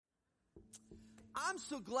I'm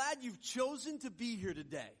so glad you've chosen to be here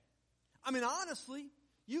today. I mean, honestly,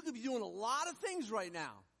 you could be doing a lot of things right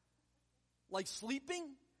now. Like sleeping,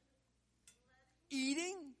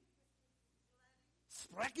 eating,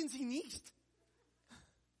 sprechen Sie nicht?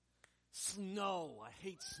 Snow. I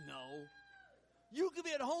hate snow. You could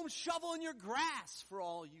be at home shoveling your grass for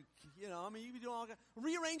all you know. I mean, you could be doing all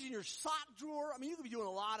rearranging your sock drawer. I mean, you could be doing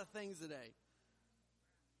a lot of things today.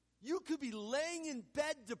 You could be laying in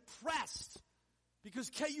bed depressed because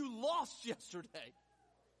KU lost yesterday.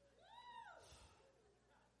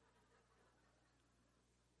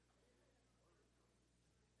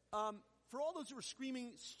 For all those who are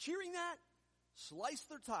screaming, cheering that, slice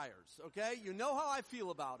their tires, okay? You know how I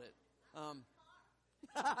feel about it.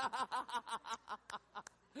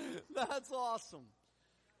 That's awesome.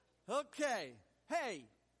 Okay. Hey,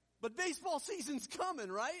 but baseball season's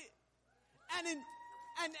coming, right?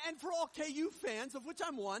 And for all KU fans, of which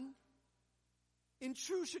I'm one, in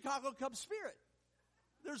true Chicago Cubs spirit,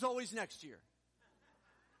 there's always next year.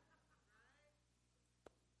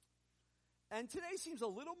 And today seems a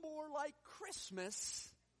little more like Christmas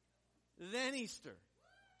than Easter.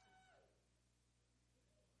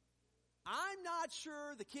 I'm not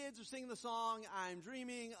sure the kids are singing the song, I'm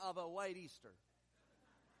dreaming of a white Easter.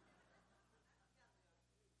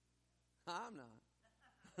 I'm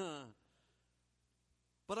not.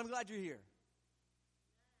 But I'm glad you're here.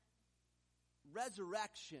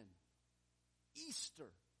 Resurrection,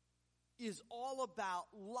 Easter, is all about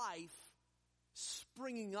life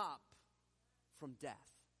springing up from death.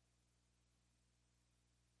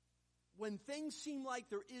 When things seem like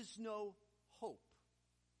there is no hope,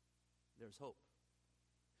 there's hope.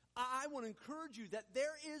 I want to encourage you that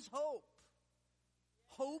there is hope.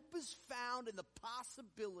 Hope is found in the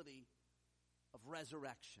possibility of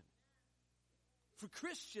resurrection. For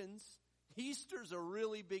Christians, Easter's a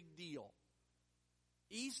really big deal.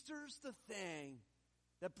 Easter's the thing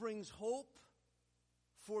that brings hope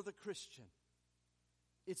for the Christian.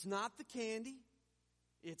 It's not the candy.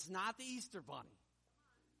 It's not the Easter bunny.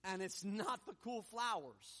 And it's not the cool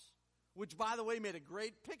flowers. Which, by the way, made a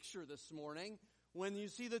great picture this morning. When you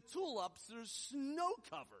see the tulips, they're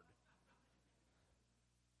snow-covered.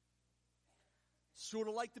 Sort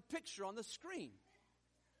of like the picture on the screen.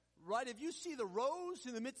 Right? If you see the rose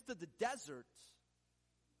in the midst of the desert,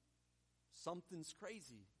 something's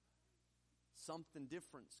crazy. Something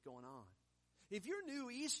different's going on. If you're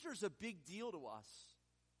new, Easter's a big deal to us.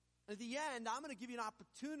 At the end, I'm going to give you an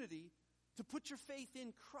opportunity to put your faith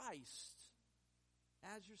in Christ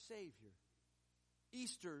as your Savior.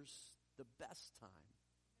 Easter's the best time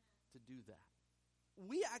to do that.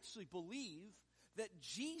 We actually believe that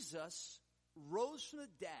Jesus rose from the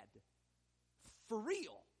dead for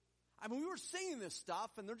real. I mean, we were singing this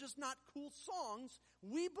stuff and they're just not cool songs.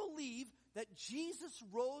 We believe that Jesus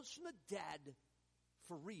rose from the dead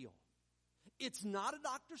for real. It's not a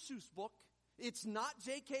Dr. Seuss book. It's not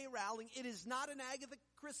J.K. Rowling. It is not an Agatha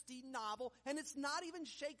Christie novel. And it's not even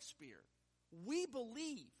Shakespeare. We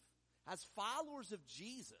believe, as followers of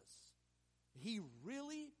Jesus, he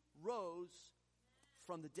really rose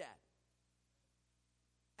from the dead.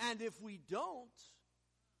 And if we don't,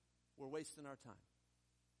 we're wasting our time.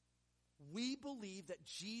 We believe that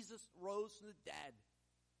Jesus rose from the dead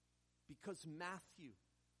because Matthew,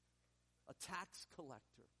 a tax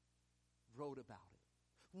collector, wrote about it.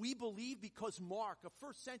 We believe because Mark, a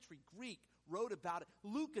first century Greek, wrote about it.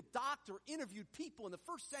 Luke, a doctor, interviewed people in the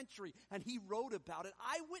first century and he wrote about it.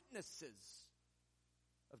 Eyewitnesses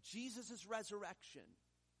of Jesus' resurrection,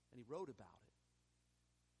 and he wrote about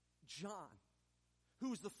it. John,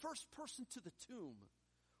 who was the first person to the tomb,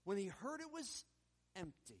 when he heard it was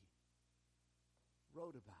empty,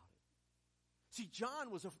 wrote about it. See, John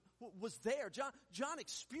was there. John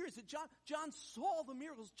experienced it. John saw the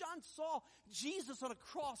miracles. John saw Jesus on a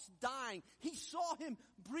cross dying. He saw him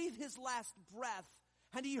breathe his last breath.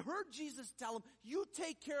 And he heard Jesus tell him, you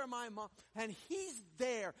take care of my mom. And he's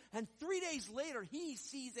there. And 3 days later, he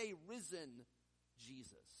sees a risen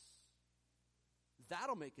Jesus.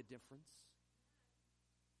 That'll make a difference.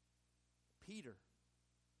 Peter,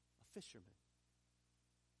 a fisherman,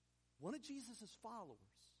 one of Jesus' followers,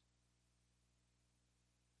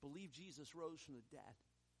 believed Jesus rose from the dead.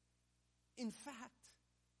 In fact,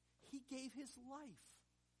 he gave his life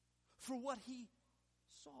for what he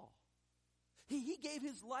saw. He gave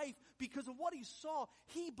his life because of what he saw.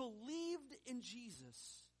 He believed in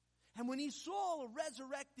Jesus. And when he saw a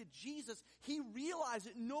resurrected Jesus, he realized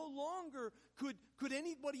that no longer could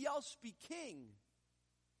anybody else be king.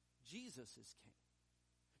 Jesus is king.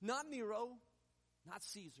 Not Nero, not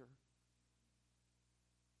Caesar.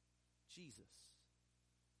 Jesus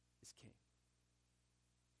is king.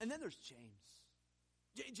 And then there's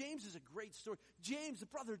James. James is a great story. James, the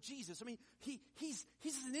brother of Jesus. I mean, he's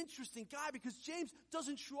an interesting guy because James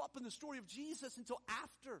doesn't show up in the story of Jesus until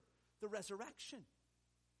after the resurrection.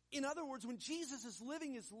 In other words, when Jesus is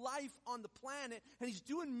living his life on the planet and he's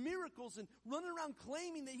doing miracles and running around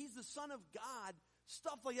claiming that he's the Son of God,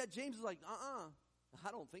 stuff like that, James is like,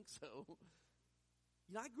 I don't think so.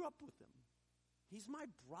 You know, I grew up with him. He's my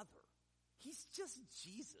brother. He's just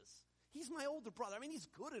Jesus. He's my older brother. I mean, he's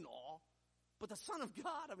good and all. But the Son of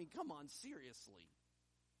God, I mean, come on, seriously.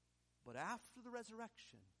 But after the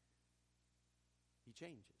resurrection, he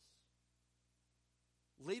changes.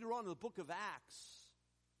 Later on in the book of Acts,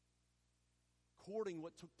 recording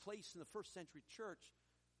what took place in the first century church,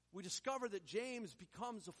 we discover that James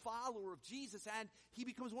becomes a follower of Jesus and he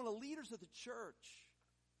becomes one of the leaders of the church.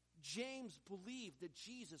 James believed that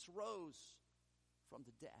Jesus rose from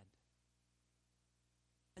the dead.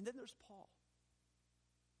 And then there's Paul.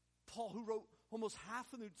 Paul, who wrote almost half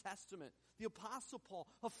the New Testament, the Apostle Paul,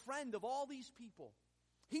 a friend of all these people.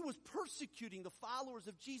 He was persecuting the followers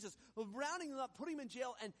of Jesus, rounding them up, putting them in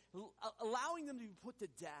jail, and allowing them to be put to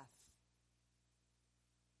death.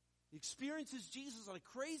 He experiences Jesus on a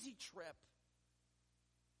crazy trip,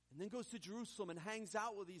 and then goes to Jerusalem and hangs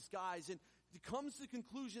out with these guys, and comes to the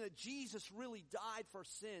conclusion that Jesus really died for our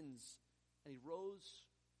sins, and he rose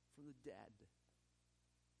from the dead.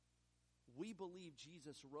 We believe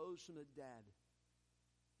Jesus rose from the dead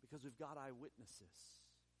because we've got eyewitnesses.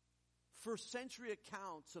 First century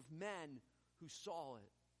accounts of men who saw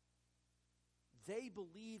it. They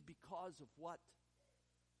believed because of what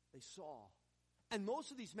they saw. And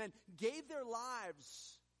most of these men gave their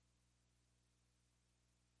lives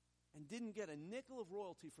and didn't get a nickel of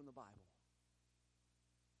royalty from the Bible.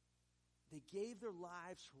 They gave their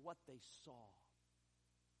lives for what they saw.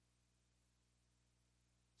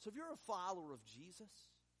 So if you're a follower of Jesus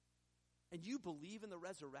and you believe in the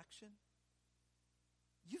resurrection,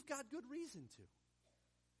 you've got good reason to.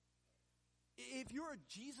 If you're a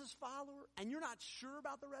Jesus follower and you're not sure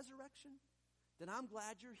about the resurrection, then I'm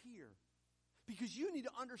glad you're here. Because you need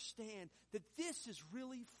to understand that this is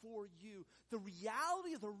really for you. The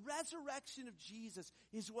reality of the resurrection of Jesus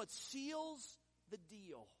is what seals the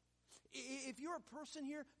deal. If you're a person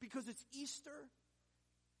here because it's Easter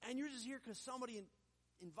and you're just here because somebody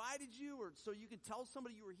invited you or so you can tell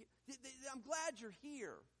somebody you were here, I'm glad you're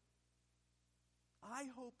here. I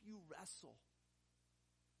hope you wrestle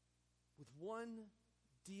with one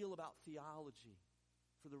deal about theology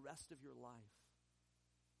for the rest of your life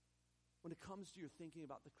when it comes to your thinking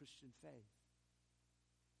about the Christian faith.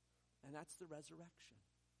 And that's the resurrection.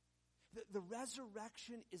 The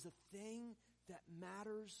resurrection is a thing that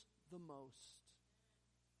matters the most.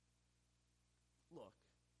 Look,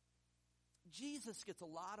 Jesus gets a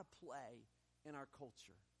lot of play in our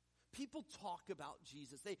culture. People talk about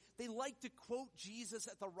Jesus. They like to quote Jesus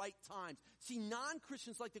at the right times. See,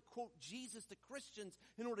 non-Christians like to quote Jesus to Christians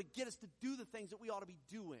in order to get us to do the things that we ought to be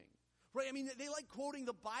doing. Right? I mean, they like quoting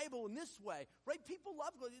the Bible in this way. Right? People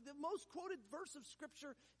love the most quoted verse of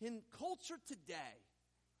Scripture in culture today.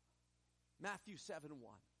 Matthew 7:1.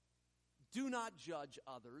 Do not judge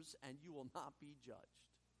others, and you will not be judged.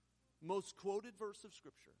 Most quoted verse of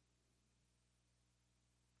Scripture.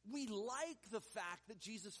 We like the fact that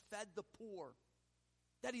Jesus fed the poor,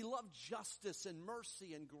 that he loved justice and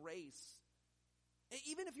mercy and grace.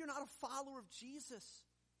 Even if you're not a follower of Jesus,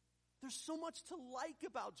 there's so much to like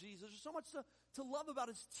about Jesus. There's so much to love about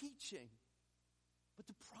his teaching. But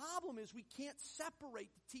the problem is we can't separate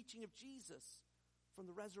the teaching of Jesus from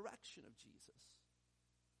the resurrection of Jesus.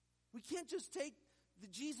 We can't just take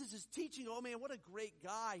Jesus' teaching, oh man, what a great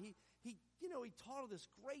guy. He taught all this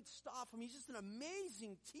great stuff. I mean, he's just an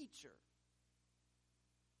amazing teacher.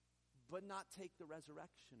 But not take the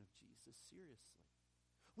resurrection of Jesus seriously.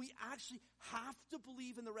 We actually have to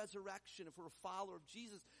believe in the resurrection if we're a follower of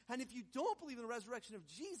Jesus. And if you don't believe in the resurrection of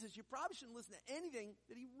Jesus, you probably shouldn't listen to anything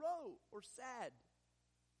that he wrote or said.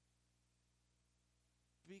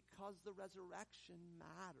 Because the resurrection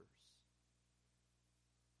matters.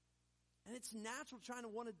 And it's natural trying to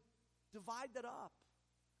want to divide that up.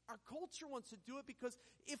 Our culture wants to do it because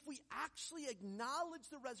if we actually acknowledge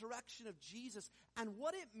the resurrection of Jesus and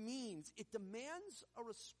what it means, it demands a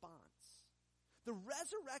response. The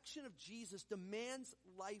resurrection of Jesus demands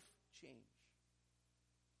life change.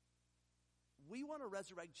 We want to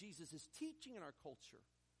resurrect Jesus' teaching in our culture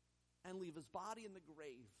and leave his body in the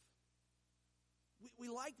grave. We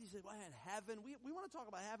like these things, heaven. We want to talk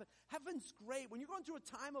about heaven. Heaven's great. When you're going through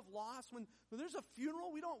a time of loss, when there's a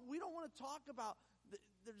funeral, we don't want to talk about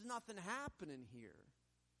there's nothing happening here.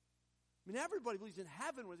 I mean, everybody believes in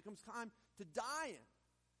heaven when it comes time to dying.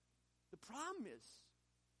 The problem is,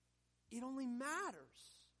 it only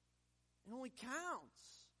matters, it only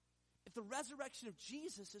counts if the resurrection of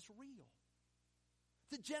Jesus is real.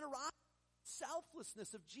 The generosity,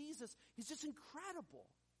 selflessness of Jesus is just incredible,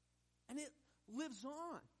 and it lives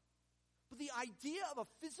on. But the idea of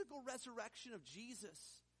a physical resurrection of Jesus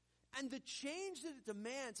and the change that it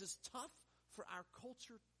demands is tough for our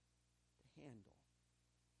culture to handle.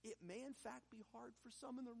 It may, in fact, be hard for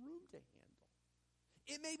some in the room to handle.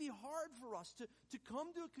 It may be hard for us to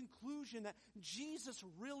come to a conclusion that Jesus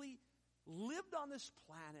really lived on this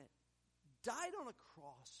planet, died on a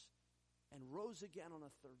cross, and rose again on a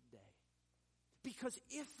third day. Because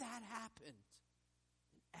if that happened,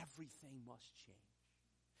 then everything must change.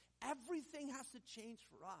 Everything has to change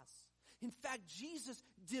for us. In fact, Jesus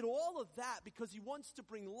did all of that because he wants to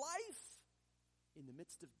bring life in the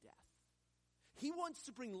midst of death. He wants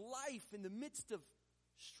to bring life in the midst of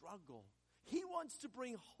struggle. He wants to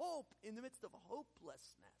bring hope in the midst of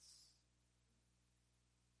hopelessness.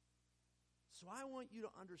 So I want you to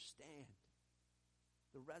understand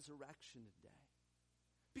the resurrection today.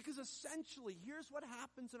 Because essentially, here's what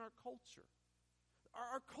happens in our culture.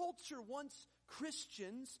 Our culture wants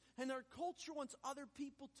Christians, and our culture wants other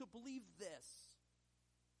people to believe this.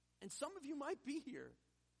 And some of you might be here.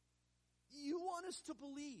 You want us to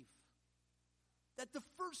believe that the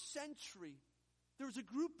first century, there was a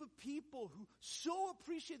group of people who so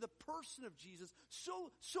appreciated the person of Jesus,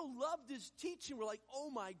 so loved his teaching. We're like, oh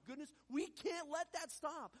my goodness, we can't let that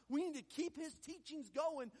stop. We need to keep his teachings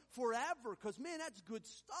going forever because, man, that's good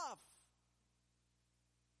stuff.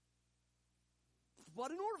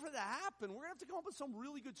 But in order for that to happen, we're going to have to come up with some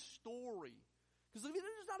really good story. Because if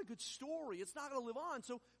there's not a good story, it's not going to live on.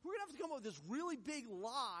 So we're going to have to come up with this really big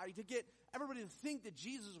lie to get everybody to think that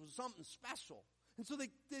Jesus was something special. And so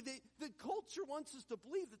the culture wants us to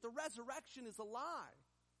believe that the resurrection is a lie.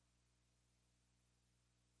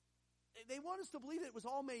 They want us to believe that it was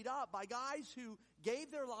all made up by guys who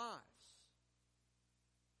gave their lives.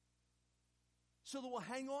 So that we'll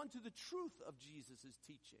hang on to the truth of Jesus'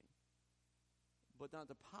 teaching, but not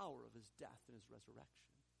the power of his death and his resurrection.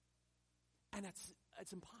 And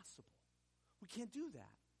it's impossible. We can't do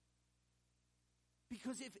that.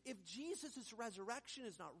 Because if Jesus' resurrection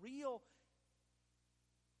is not real,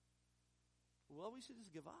 well, we should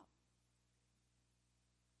just give up.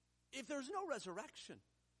 If there's no resurrection,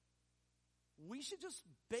 we should just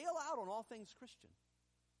bail out on all things Christian.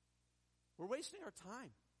 We're wasting our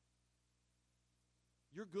time.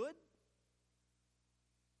 You're good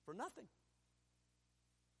for nothing.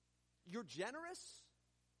 You're generous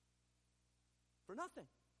for nothing.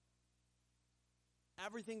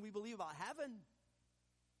 Everything we believe about heaven,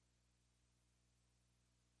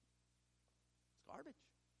 it's garbage.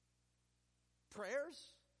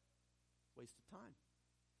 Prayers, waste of time.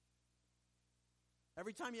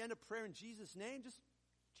 Every time you end a prayer in Jesus' name, just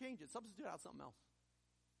change it. Substitute out something else.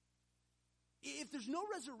 If there's no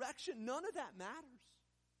resurrection, none of that matters.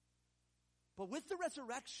 But with the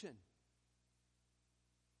resurrection,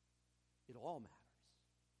 it all matters.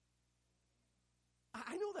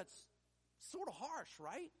 I know that's sort of harsh,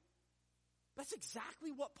 right? That's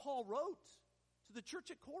exactly what Paul wrote to the church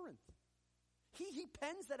at Corinth. He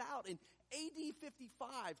pens that out in AD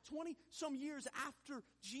 55, 20-some years after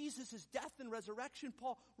Jesus' death and resurrection.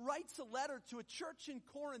 Paul writes a letter to a church in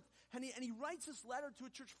Corinth, and he writes this letter to a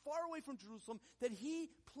church far away from Jerusalem that he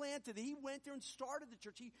planted. He went there and started the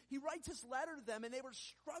church. He writes this letter to them, and they were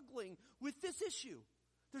struggling with this issue.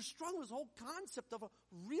 They're struggling with this whole concept of a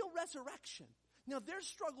real resurrection. Now, their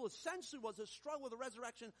struggle essentially was a struggle with the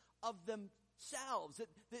resurrection of themselves.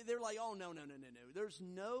 They're like, oh, no. There's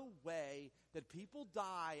no way that people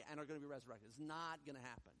die and are going to be resurrected. It's not going to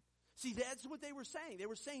happen. See, that's what they were saying. They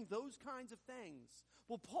were saying those kinds of things.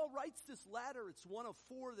 Well, Paul writes this letter. It's one of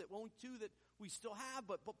only two that we still have,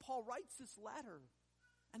 but Paul writes this letter,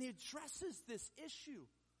 and he addresses this issue.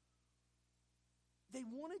 They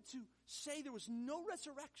wanted to say there was no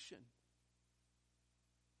resurrection.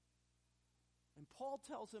 And Paul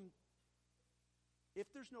tells them,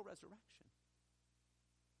 if there's no resurrection,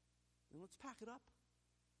 then let's pack it up.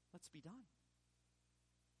 Let's be done.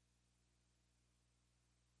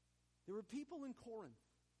 There were people in Corinth,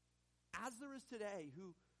 as there is today,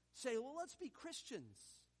 who say, well, let's be Christians.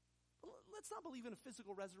 Let's not believe in a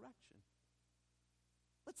physical resurrection.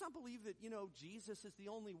 Let's not believe that, Jesus is the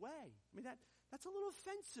only way. I mean, that's a little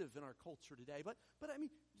offensive in our culture today. But I mean,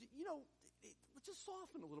 let's just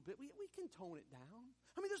soften a little bit. We can tone it down.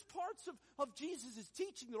 I mean, there's parts of Jesus'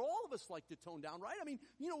 teaching that all of us like to tone down, right? I mean,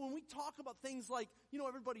 when we talk about things like,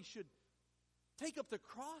 everybody should take up the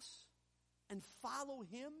cross and follow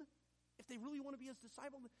him. if they really want to be his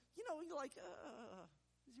disciple, you're like,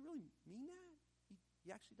 does he really mean that?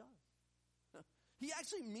 He actually does. He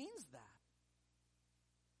actually means that.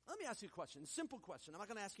 Let me ask you a question, a simple question. I'm not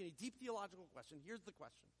going to ask you any deep theological question. Here's the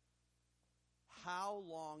question. How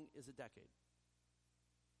long is a decade?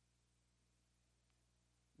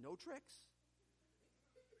 No tricks.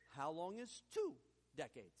 How long is 2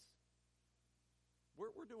 decades?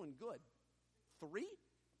 We're doing good. 3?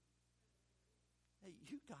 Hey,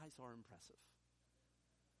 you guys are impressive.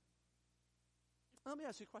 Let me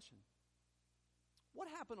ask you a question. What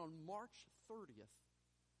happened on March 30th,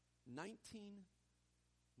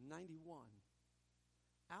 1991,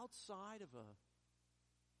 outside of a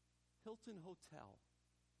Hilton Hotel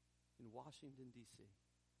in Washington, D.C.?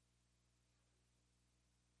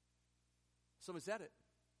 Somebody said it.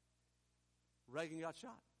 Reagan got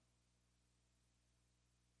shot.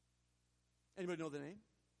 Anybody know the name?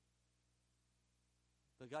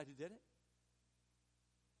 The guy who did it?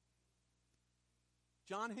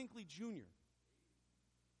 John Hinckley Jr.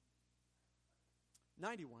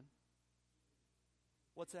 91.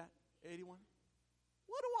 What's that? 81?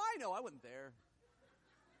 What do I know? I wasn't there.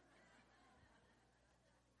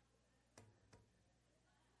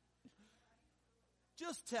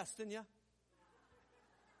 Just testing you.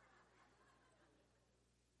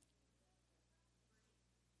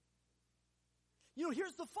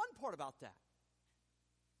 Here's the fun part about that.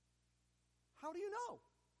 How do you know?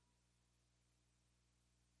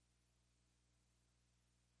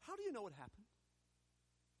 How do you know what happened?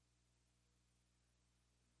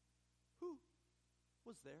 Who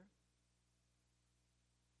was there?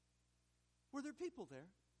 Were there people there?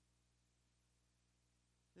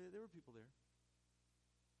 There were people there.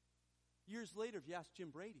 Years later, if you ask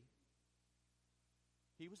Jim Brady,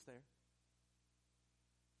 he was there.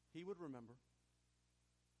 He would remember.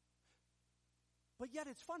 But yet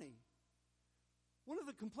it's funny. One of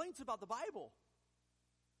the complaints about the Bible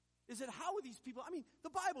is that how are these people,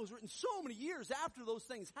 the Bible was written so many years after those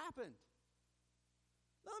things happened.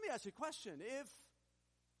 Now let me ask you a question. If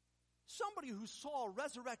somebody who saw a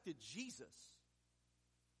resurrected Jesus,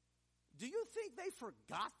 do you think they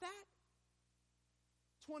forgot that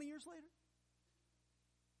 20 years later?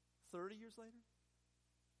 30 years later?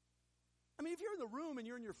 If you're in the room and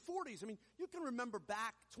you're in your 40s, you can remember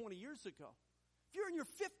back 20 years ago. If you're in your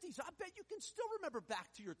 50s, I bet you can still remember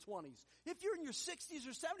back to your 20s. If you're in your 60s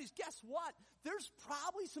or 70s, guess what? There's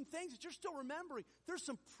probably some things that you're still remembering. There's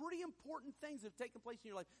some pretty important things that have taken place in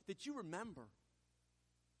your life that you remember.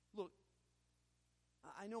 Look,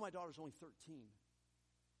 I know my daughter's only 13,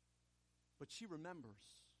 but she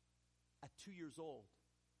remembers at 2 years old.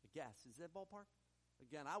 I guess. Is that ballpark?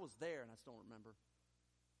 Again, I was there and I still don't remember.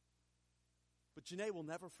 But Janae will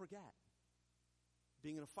never forget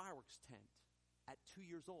being in a fireworks tent at 2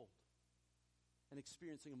 years old and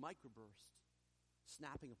experiencing a microburst,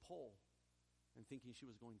 snapping a pole, and thinking she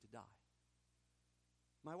was going to die.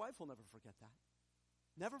 My wife will never forget that.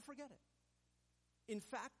 Never forget it. In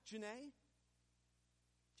fact, Janae,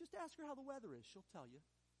 just ask her how the weather is. She'll tell you.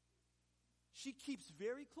 She keeps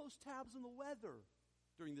very close tabs on the weather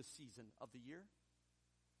during this season of the year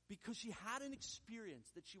because she had an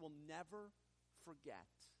experience that she will never forget.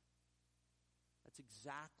 That's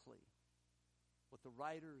exactly what the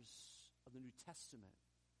writers of the New Testament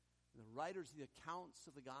and the writers of the accounts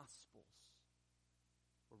of the Gospels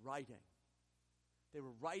were writing. They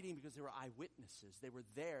were writing because they were eyewitnesses. They were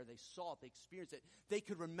there. They saw it. They experienced it. They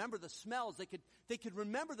could remember the smells. They could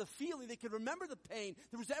remember the feeling. They could remember the pain.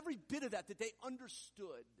 There was every bit of that they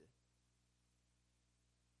understood.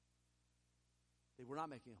 They were not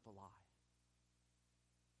making up a lie.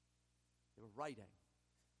 They were writing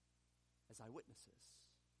as eyewitnesses,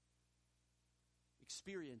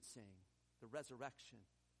 experiencing the resurrection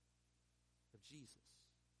of Jesus.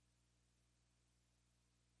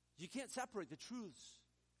 You can't separate the truths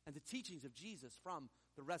and the teachings of Jesus from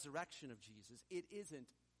the resurrection of Jesus. It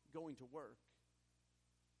isn't going to work.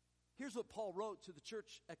 Here's what Paul wrote to the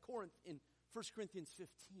church at Corinth in 1 Corinthians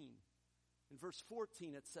 15. In verse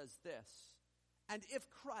 14 it says this, "And if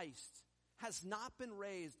Christ has not been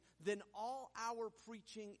raised, then all our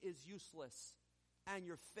preaching is useless, and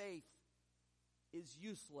your faith is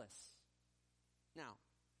useless." Now,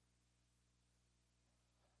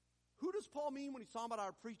 who does Paul mean when he's talking about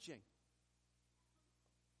our preaching?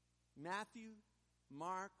 Matthew,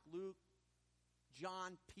 Mark, Luke,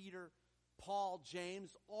 John, Peter, Paul,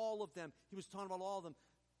 James, all of them. He was talking about all of them.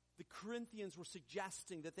 The Corinthians were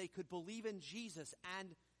suggesting that they could believe in Jesus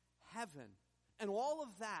and heaven. And all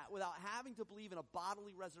of that without having to believe in a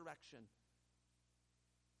bodily resurrection.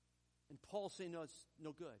 And Paul's saying, no, it's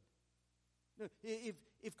no good. No,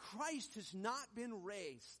 if Christ has not been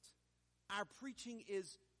raised, our preaching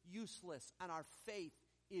is useless and our faith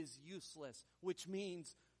is useless, which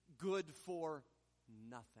means good for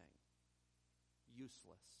nothing.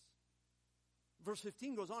 Useless. Verse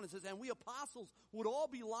 15 goes on and says, and we apostles would all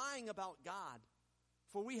be lying about God,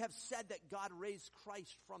 for we have said that God raised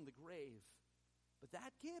Christ from the grave. But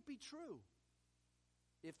that can't be true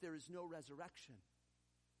if there is no resurrection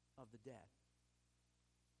of the dead.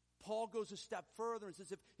 Paul goes a step further and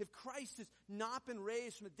says, if Christ has not been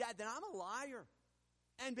raised from the dead, then I'm a liar.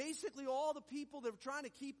 And basically all the people that are trying to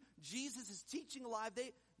keep Jesus' teaching alive,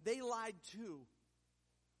 they lied too.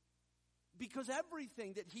 Because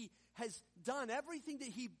everything that he has done, everything that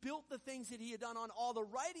he built, the things that he had done, on all the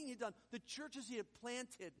writing he had done, the churches he had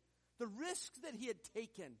planted, the risks that he had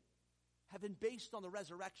taken have been based on the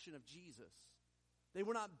resurrection of Jesus. They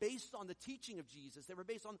were not based on the teaching of Jesus. They were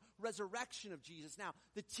based on the resurrection of Jesus. Now,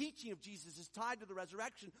 the teaching of Jesus is tied to the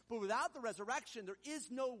resurrection, but without the resurrection, there is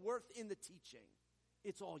no worth in the teaching.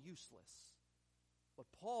 It's all useless. But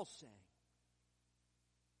Paul's saying,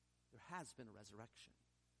 there has been a resurrection.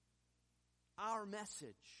 Our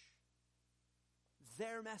message,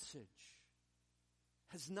 their message,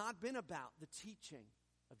 has not been about the teaching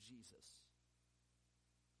of Jesus,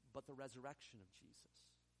 but the resurrection of Jesus.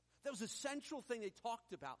 That was the central thing they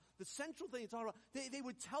talked about. The central thing they talked about, they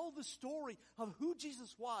would tell the story of who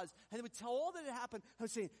Jesus was, and they would tell all that had happened, and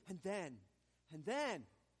would say, and then,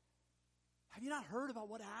 have you not heard about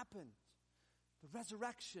what happened? The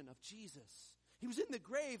resurrection of Jesus. He was in the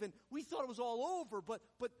grave, and we thought it was all over, but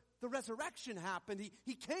the resurrection happened.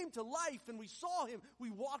 He came to life, and we saw him.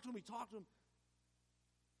 We walked with him. We talked to him.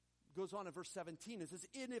 It goes on in verse 17. It says,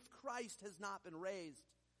 and if Christ has not been raised,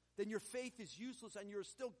 then your faith is useless, and you're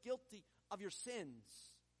still guilty of your sins.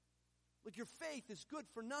 Like, your faith is good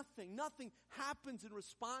for nothing. Nothing happens in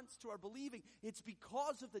response to our believing. It's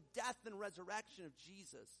because of the death and resurrection of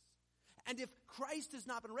Jesus. And if Christ has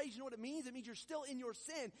not been raised, you know what it means? It means you're still in your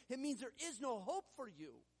sin. It means there is no hope for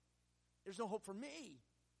you. There's no hope for me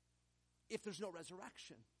if there's no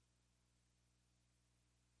resurrection.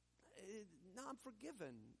 Now I'm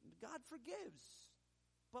forgiven. God forgives.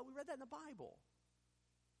 But we read that in the Bible.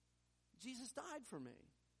 Jesus died for me.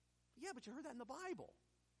 Yeah, but you heard that in the Bible.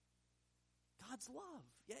 God's love.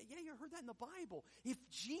 Yeah, you heard that in the Bible. If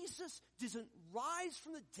Jesus doesn't rise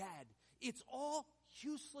from the dead, it's all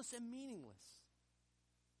useless and meaningless.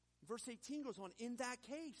 Verse 18 goes on, in that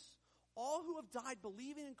case, all who have died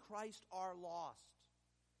believing in Christ are lost.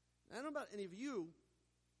 I don't know about any of you,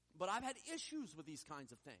 but I've had issues with these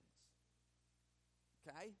kinds of things.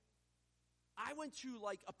 Okay? I went through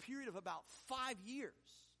like a period of about 5 years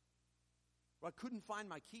where I couldn't find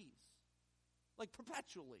my keys. Like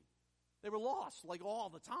perpetually. They were lost like all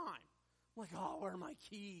the time. I'm like, oh, where are my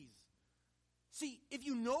keys? See, if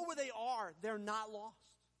you know where they are, they're not lost.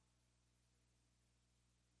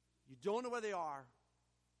 You don't know where they are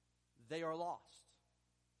lost.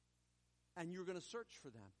 And you're going to search for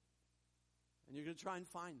them. And you're going to try and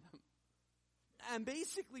find them. And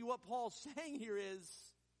basically what Paul's saying here is,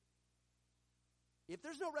 if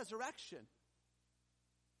there's no resurrection,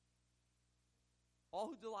 all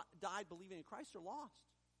who died believing in Christ are lost.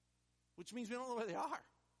 Which means we don't know where they are.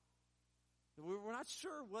 We're not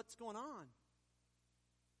sure what's going on.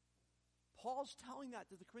 Paul's telling that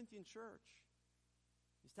to the Corinthian church.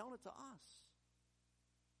 He's telling it to us.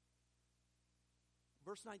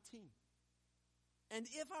 Verse 19. And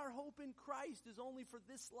if our hope in Christ is only for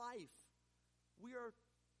this life, we are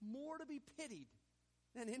more to be pitied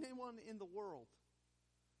than anyone in the world.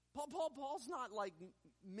 Paul's not like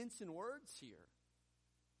mincing words here.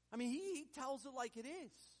 I mean, he tells it like it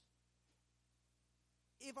is.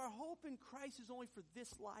 If our hope in Christ is only for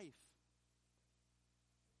this life,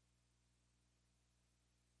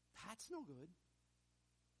 that's no good.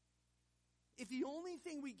 If the only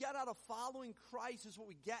thing we get out of following Christ is what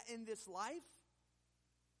we get in this life,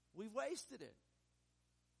 we've wasted it.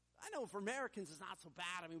 I know for Americans it's not so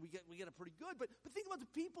bad. I mean, we get it pretty good. But think about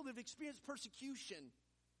the people that have experienced persecution.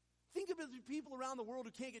 Think about the people around the world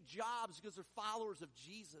who can't get jobs because they're followers of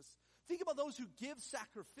Jesus. Think about those who give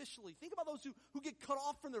sacrificially. Think about those who get cut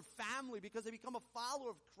off from their family because they become a follower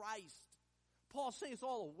of Christ. Paul's saying it's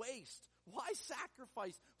all a waste. Why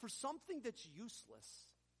sacrifice for something that's useless?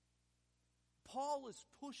 Paul is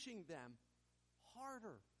pushing them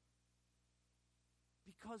harder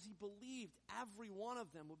because he believed every one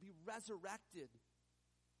of them would be resurrected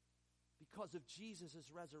because of Jesus'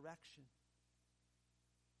 resurrection.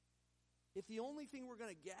 If the only thing we're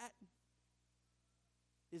going to get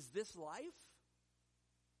is this life,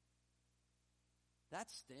 that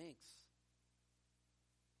stinks.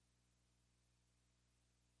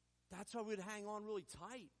 That's why we'd hang on really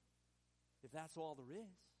tight, if that's all there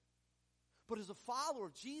is. But as a follower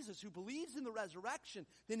of Jesus who believes in the resurrection,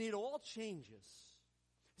 then it all changes.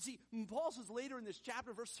 See, Paul says later in this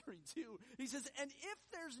chapter, verse 32, he says, and if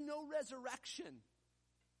there's no resurrection,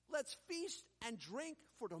 let's feast and drink,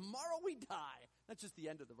 for tomorrow we die. That's just the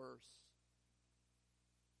end of the verse.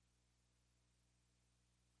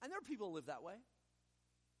 And there are people who live that way.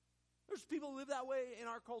 There's people who live that way in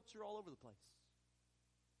our culture all over the place.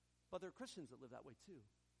 But there are Christians that live that way too.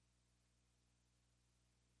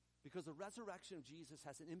 Because the resurrection of Jesus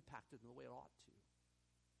hasn't impacted in the way it ought to.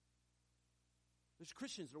 There's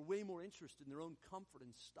Christians that are way more interested in their own comfort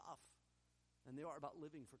and stuff than they are about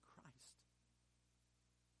living for Christ.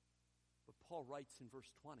 But Paul writes in verse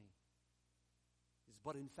 20,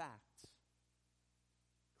 but in fact,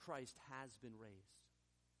 Christ has been raised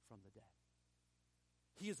from the dead.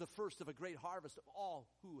 He is the first of a great harvest of all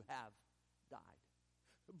who have died.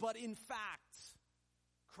 But in fact,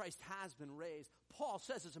 Christ has been raised. Paul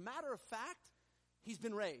says, as a matter of fact, he's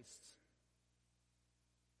been raised.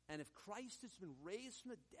 And if Christ has been raised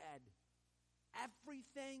from the dead,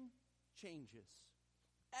 everything changes.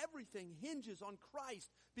 Everything hinges on Christ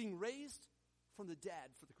being raised from the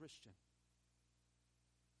dead for the Christian.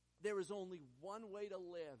 There is only one way to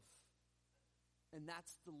live, and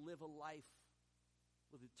that's to live a life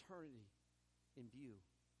with eternity in view.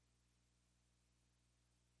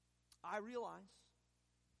 I realize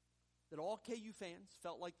that all KU fans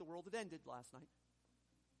felt like the world had ended last night.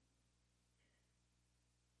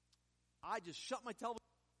 I just shut my television,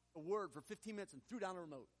 a word for 15 minutes and threw down a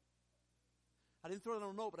remote. I didn't throw down a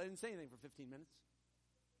remote, but I didn't say anything for 15 minutes.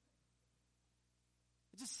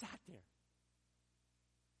 It just sat there.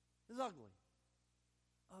 It was ugly.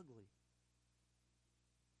 Ugly.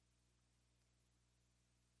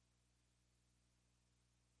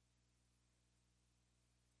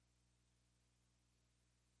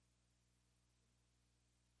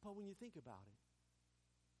 But when you think about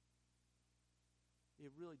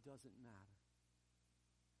it really doesn't matter.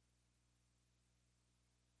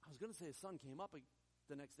 I was going to say the sun came up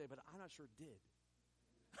the next day, but I'm not sure it did.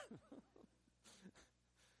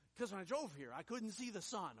 Because when I drove here, I couldn't see the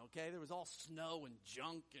sun, okay? There was all snow and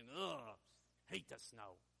junk and, hate the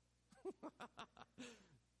snow.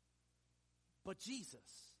 But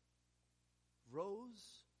Jesus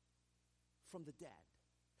rose from the dead.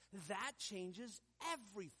 That changes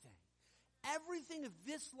everything. Everything of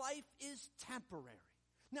this life is temporary.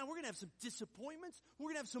 Now, we're going to have some disappointments.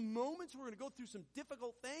 We're going to have some moments. We're going to go through some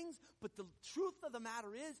difficult things. But the truth of the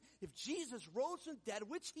matter is, if Jesus rose from the dead,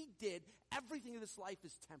 which he did, everything in this life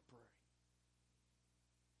is temporary.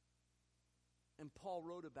 And Paul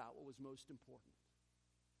wrote about what was most important.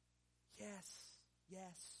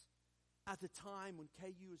 Yes. At the time when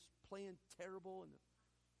KU was playing terrible and it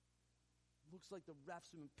looks like the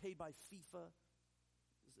refs have been paid by FIFA.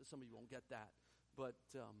 Some of you won't get that. But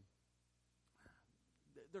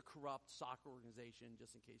they're corrupt soccer organization,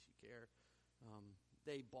 just in case you care.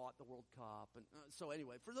 They bought the World Cup. And so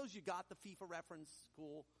anyway, for those you got the FIFA reference,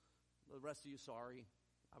 cool. The rest of you, sorry.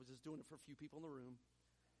 I was just doing it for a few people in the room.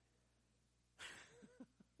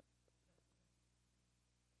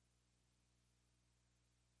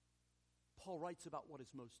 Paul writes about what is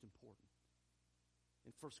most important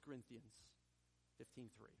in 1 Corinthians 15:3.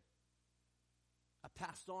 I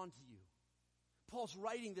passed on to you. Paul's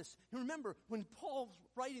writing this. And remember, when Paul's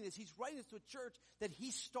writing this, he's writing this to a church that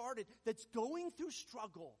he started that's going through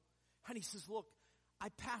struggle. And he says, look, I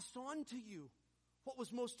passed on to you what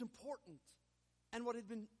was most important and what had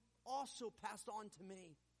been also passed on to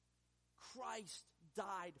me. Christ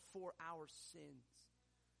died for our sins,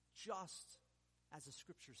 just as the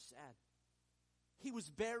scripture said. He was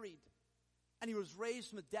buried, and he was raised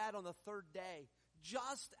from the dead on the third day,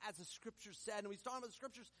 just as the scripture said. And when he's talking about the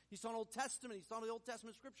scriptures, he's talking Old Testament, he's talking the Old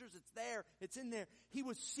Testament scriptures. It's there, it's in there. He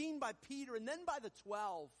was seen by Peter and then by the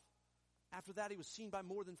 12. After that, he was seen by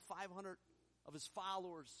more than 500 of his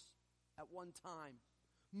followers at one time,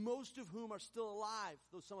 most of whom are still alive,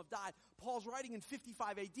 though some have died. Paul's writing in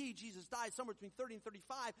 55 AD. Jesus died somewhere between 30 and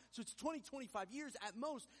 35, so it's 20, 25 years at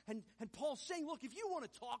most. And Paul's saying, look, if you want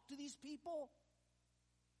to talk to these people,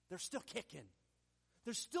 they're still kicking.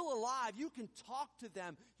 They're still alive. You can talk to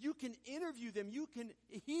them. You can interview them. You can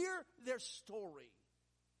hear their story.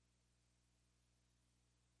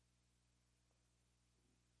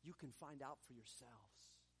 You can find out for yourselves.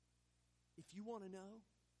 If you want to know,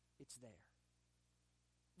 it's there.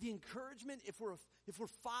 The encouragement, if we're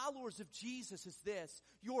followers of Jesus, is this: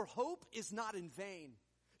 your hope is not in vain.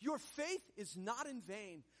 Your faith is not in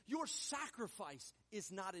vain. Your sacrifice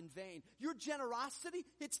is not in vain. Your generosity,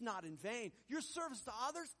 it's not in vain. Your service to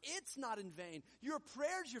others, it's not in vain. Your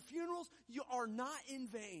prayers, your funerals, you are not in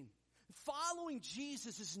vain. Following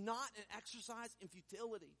Jesus is not an exercise in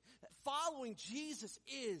futility. Following Jesus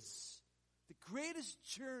is the greatest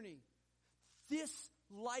journey this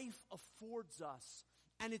life affords us.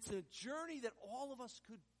 And it's a journey that all of us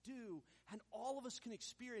could do and all of us can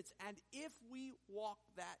experience. And if we walk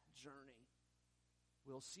that journey,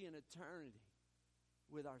 we'll see an eternity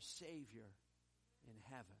with our Savior in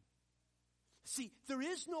heaven. See, there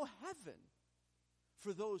is no heaven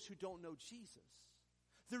for those who don't know Jesus.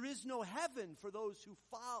 There is no heaven for those who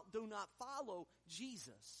do not follow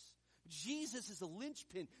Jesus. Jesus is the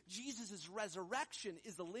linchpin. Jesus' resurrection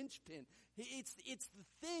is the linchpin. It's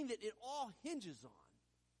the thing that it all hinges on.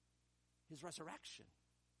 His resurrection.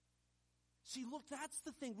 See, look, that's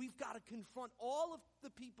the thing. We've got to confront all of the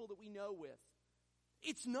people that we know with.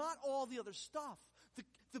 It's not all the other stuff.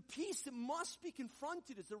 The piece that must be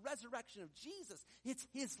confronted is the resurrection of Jesus. It's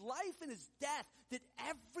his life and his death that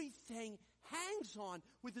everything hangs on,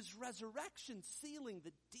 with his resurrection sealing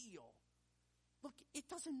the deal. Look, it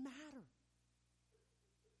doesn't matter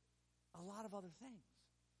a lot of other things.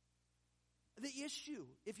 The issue,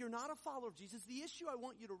 if you're not a follower of Jesus, the issue I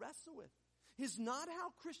want you to wrestle with is not how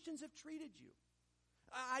Christians have treated you.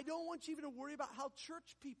 I don't want you even to worry about how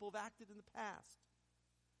church people have acted in the past.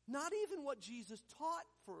 Not even what Jesus taught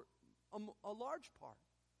for a large part.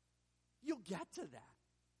 You'll get to that.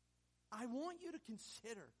 I want you to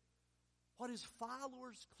consider what his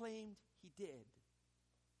followers claimed he did.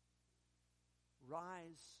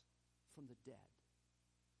 Rise from the dead.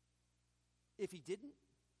 If he didn't,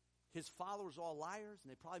 his followers are all liars, and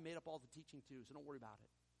they probably made up all the teaching too, so don't worry about it.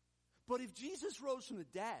 But if Jesus rose from the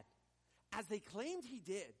dead, as they claimed he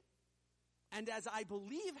did, and as I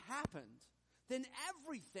believe happened, then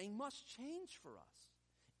everything must change for us.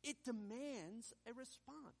 It demands a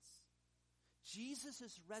response.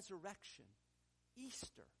 Jesus' resurrection,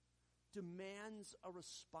 Easter, demands a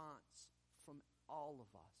response from all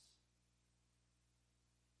of us.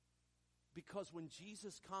 Because when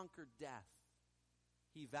Jesus conquered death,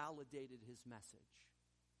 he validated his message.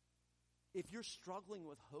 If you're struggling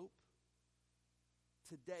with hope,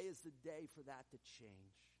 today is the day for that to change.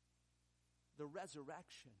 The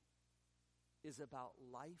resurrection is about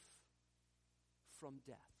life from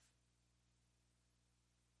death.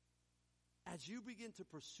 As you begin to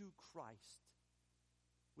pursue Christ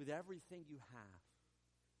with everything you have,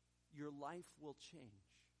 your life will change.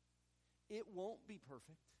 It won't be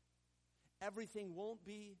perfect. Everything won't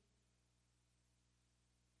be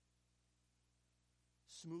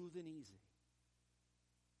smooth and easy.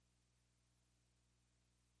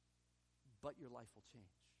 But your life will change.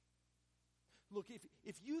 Look,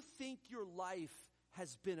 if you think your life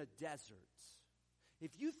has been a desert,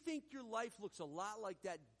 if you think your life looks a lot like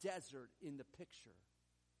that desert in the picture,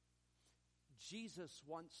 Jesus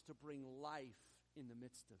wants to bring life in the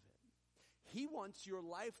midst of it. He wants your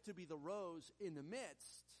life to be the rose in the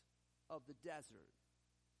midst of the desert.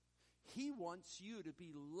 He wants you to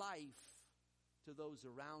be life to those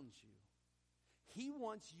around you. He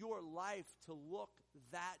wants your life to look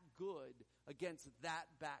that good against that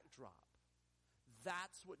backdrop.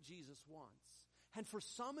 That's what Jesus wants. And for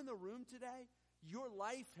some in the room today, your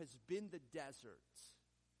life has been the desert.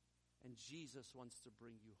 And Jesus wants to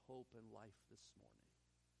bring you hope and life this morning.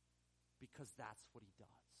 Because that's what he does.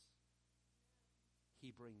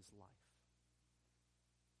 He brings life.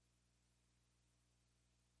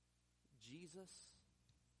 Jesus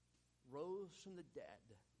rose from the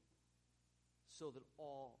dead so that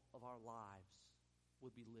all of our lives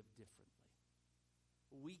would be lived differently.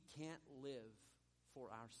 We can't live for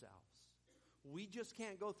ourselves. We just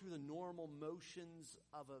can't go through the normal motions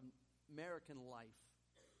of American life.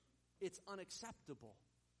 It's unacceptable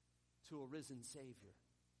to a risen Savior.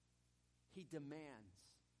 He demands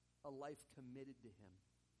a life committed to him.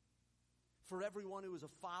 For everyone who is a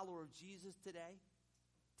follower of Jesus today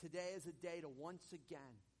is a day to once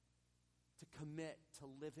again to commit to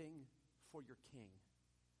living for your King,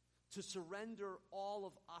 to surrender all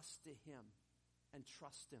of us to him and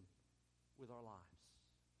trust him with our lives.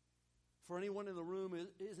 For anyone in the room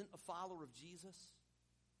who isn't a follower of Jesus,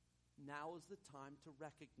 now is the time to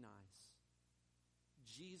recognize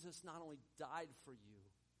Jesus not only died for you,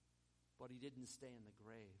 but he didn't stay in the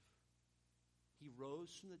grave. He rose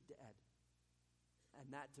from the dead,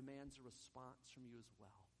 and that demands a response from you as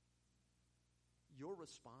well. Your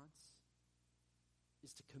response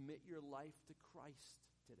is to commit your life to Christ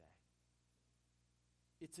today.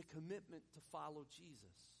 It's a commitment to follow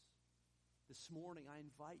Jesus. This morning, I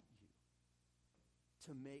invite you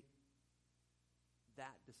to make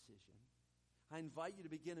that decision. I invite you to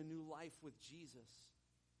begin a new life with Jesus.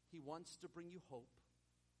 He wants to bring you hope.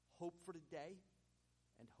 Hope for today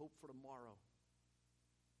and hope for tomorrow.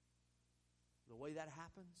 The way that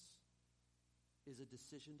happens is a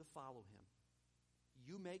decision to follow him.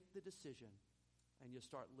 You make the decision, and you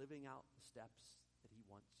start living out the steps that he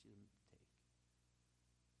wants you to take.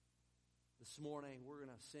 This morning, we're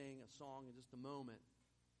going to sing a song in just a moment.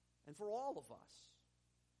 And for all of us,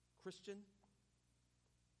 Christian,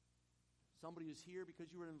 somebody who's here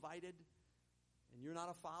because you were invited, and you're not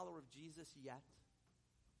a follower of Jesus yet,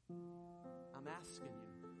 I'm asking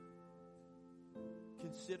you,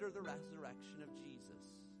 consider the resurrection of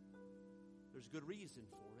Jesus. There's good reason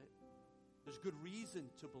for it. There's good reason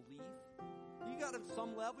to believe. You got to, at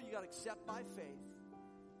some level, you got to accept by faith.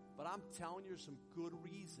 But I'm telling you, there's some good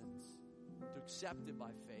reasons to accept it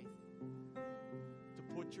by faith. To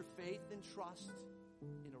put your faith and trust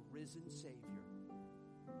in a risen Savior.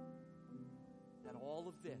 That all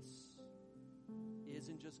of this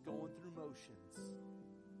isn't just going through motions.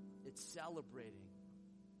 It's celebrating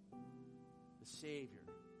the Savior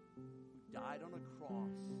who died on a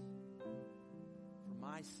cross for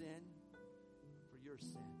my sin, for your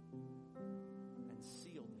sin, and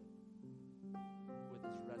sealed it with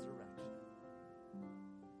his resurrection.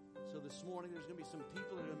 So this morning, there's going to be some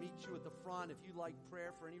people that are going to meet you at the front. If you'd like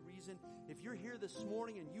prayer for any reason, if you're here this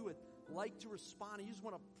morning and you would like to respond, and you just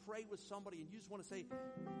want to pray with somebody, and you just want to say,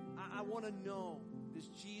 I want to know this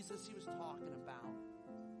Jesus he was talking about.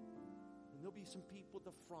 And there'll be some people at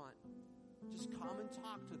the front. Just come and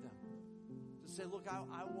talk to them. Just say, look,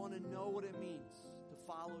 I want to know what it means to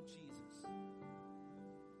follow Jesus.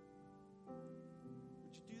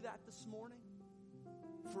 Would you do that this morning?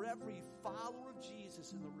 For every follower of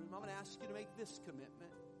Jesus in the room, I'm going to ask you to make this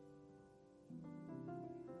commitment.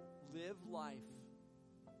 Live life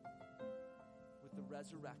with the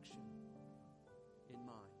resurrection in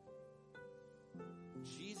mind.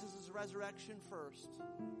 Jesus' resurrection first,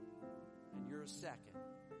 and yours second.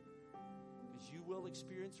 Because you will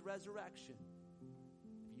experience resurrection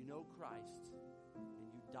if you know Christ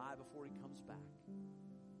and you die before he comes back.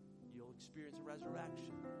 You'll experience a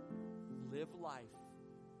resurrection. Live life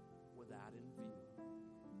with that in view.